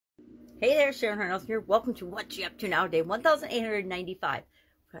Hey there, Sharon Horne-Ellstrom here. Welcome to What You Up To Now, day 1895.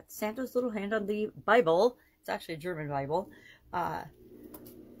 We've got Santa's little hand on the Bible. It's actually a German Bible.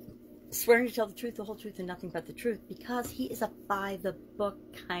 Swearing to tell the truth, the whole truth, and nothing but the truth, because he is a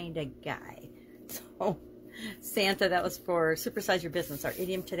by-the-book kind of guy. So, Santa, that was for Supersize Your Business. Our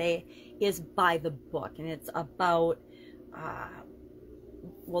idiom today is by the book, and it's about,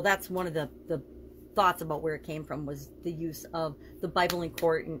 well, that's one of the thoughts about where it came from, was the use of the Bible in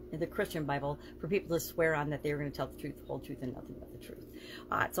court, and the Christian Bible, for people to swear on that they were going to tell the truth, the whole truth, and nothing but the truth.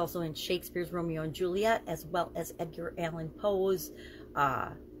 It's also in Shakespeare's Romeo and Juliet, as well as Edgar Allan Poe's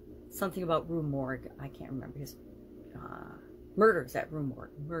something about Rue Morgue. I can't remember his Murders at Rue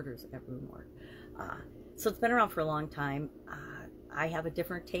Morgue. Murders at Rue Morgue. So it's been around for a long time. I have a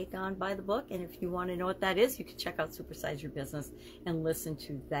different take on by the book, and if you want to know what that is, you can check out Supersize Your Business and listen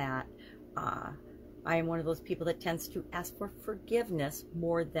to that. I am one of those people that tends to ask for forgiveness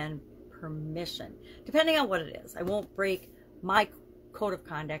more than permission, depending on what it is. I won't break my code of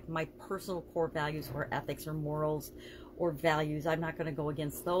conduct, my personal core values or ethics or morals or values. I'm not going to go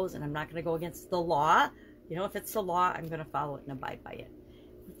against those, and I'm not going to go against the law. You know, if it's the law, I'm going to follow it and abide by it.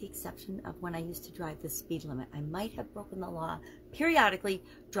 With the exception of when I used to drive the speed limit. I might have broken the law periodically,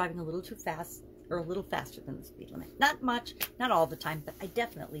 driving a little too fast or a little faster than the speed limit. Not much, not all the time, but I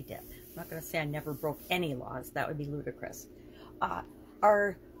definitely did. I'm not going to say I never broke any laws. That would be ludicrous.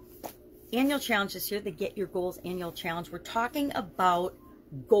 Our annual challenge this year, the Get Your Goals annual challenge, we're talking about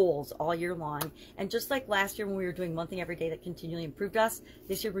goals all year long. And just like last year when we were doing one thing every day that continually improved us,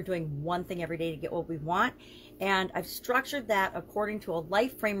 this year we're doing one thing every day to get what we want. And I've structured that according to a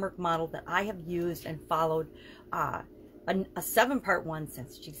life framework model that I have used and followed, a 7-part one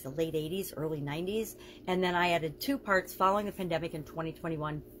since, geez, the late 80s, early 90s. And then I added 2 parts following the pandemic in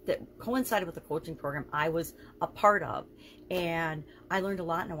 2021 that coincided with the coaching program I was a part of. And I learned a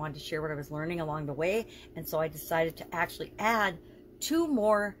lot, and I wanted to share what I was learning along the way. And so I decided to actually add 2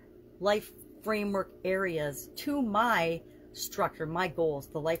 more life framework areas to my structure, my goals,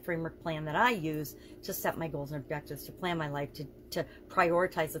 the life framework plan that I use to set my goals and objectives, to plan my life, to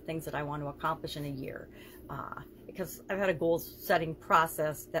prioritize the things that I want to accomplish in a year. Because I've had a goals setting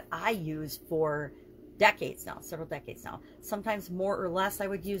process that I use for decades now, several decades now. Sometimes more or less I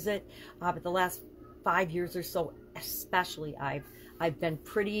would use it, but the last 5 years or so especially, I've been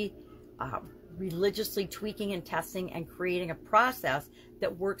pretty religiously tweaking and testing and creating a process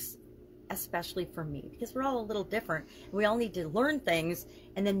that works especially for me, because we're all a little different. We all need to learn things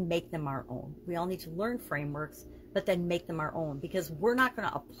and then make them our own. We all need to learn frameworks, but then make them our own, because we're not going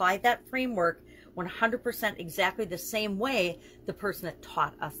to apply that framework 100% exactly the same way the person that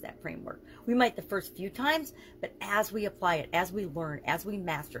taught us that framework. We might the first few times, but as we apply it, as we learn, as we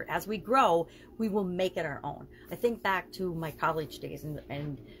master, as we grow, we will make it our own. I think back to my college days,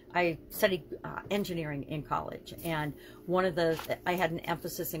 and I studied engineering in college, and I had an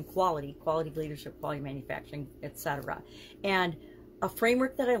emphasis in quality leadership, quality manufacturing, etc. And a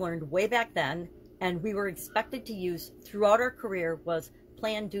framework that I learned way back then, and we were expected to use throughout our career, was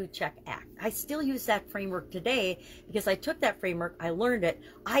plan, do, check, act. I still use that framework today because I took that framework, I learned it,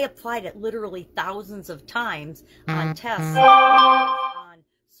 I applied it literally thousands of times on tests, on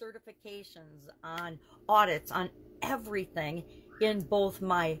certifications, on audits, on everything in both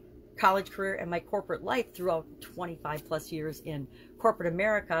my college career and my corporate life throughout 25 plus years in corporate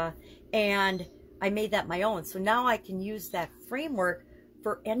America. And I made that my own. So now I can use that framework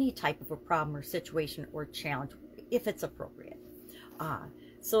for any type of a problem or situation or challenge if it's appropriate.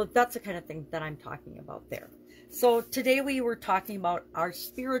 So that's the kind of thing that I'm talking about there. So today we were talking about our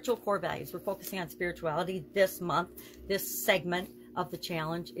spiritual core values. We're focusing on spirituality this month. This segment of the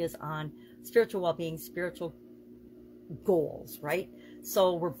challenge is on spiritual well-being, spiritual goals, right?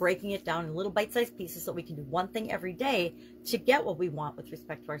 So we're breaking it down in little bite-sized pieces so we can do one thing every day to get what we want with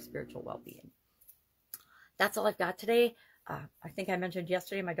respect to our spiritual well-being. That's all I've got today. I think I mentioned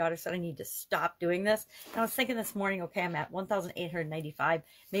yesterday, my daughter said I need to stop doing this. And I was thinking this morning, okay, I'm at 1,895,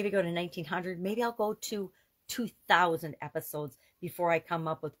 maybe go to 1,900, maybe I'll go to 2,000 episodes before I come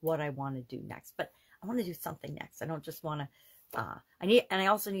up with what I want to do next. But I want to do something next. I don't just want to, I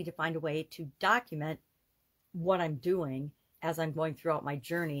also need to find a way to document what I'm doing as I'm going throughout my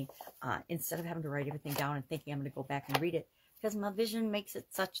journey, instead of having to write everything down and thinking I'm going to go back and read it, because my vision makes it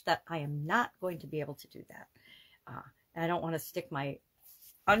such that I am not going to be able to do that. And I don't want to stick my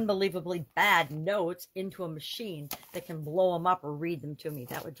unbelievably bad notes into a machine that can blow them up or read them to me.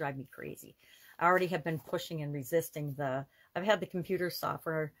 That would drive me crazy. I already have been pushing and resisting I've had the computer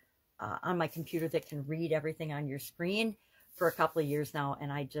software on my computer that can read everything on your screen for a couple of years now,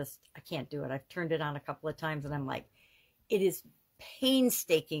 and I can't do it. I've turned it on a couple of times, and I'm like, it is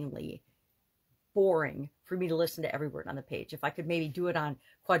painstakingly boring for me to listen to every word on the page. If I could maybe do it on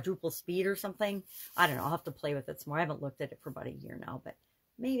quadruple speed or something, I don't know. I'll have to play with it some more. I haven't looked at it for about a year now, but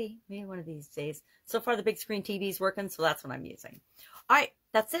maybe one of these days. So far, the big screen TV is working, so that's what I'm using. All right,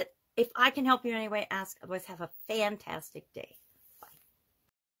 that's it. If I can help you in any way, ask. Otherwise, have a fantastic day.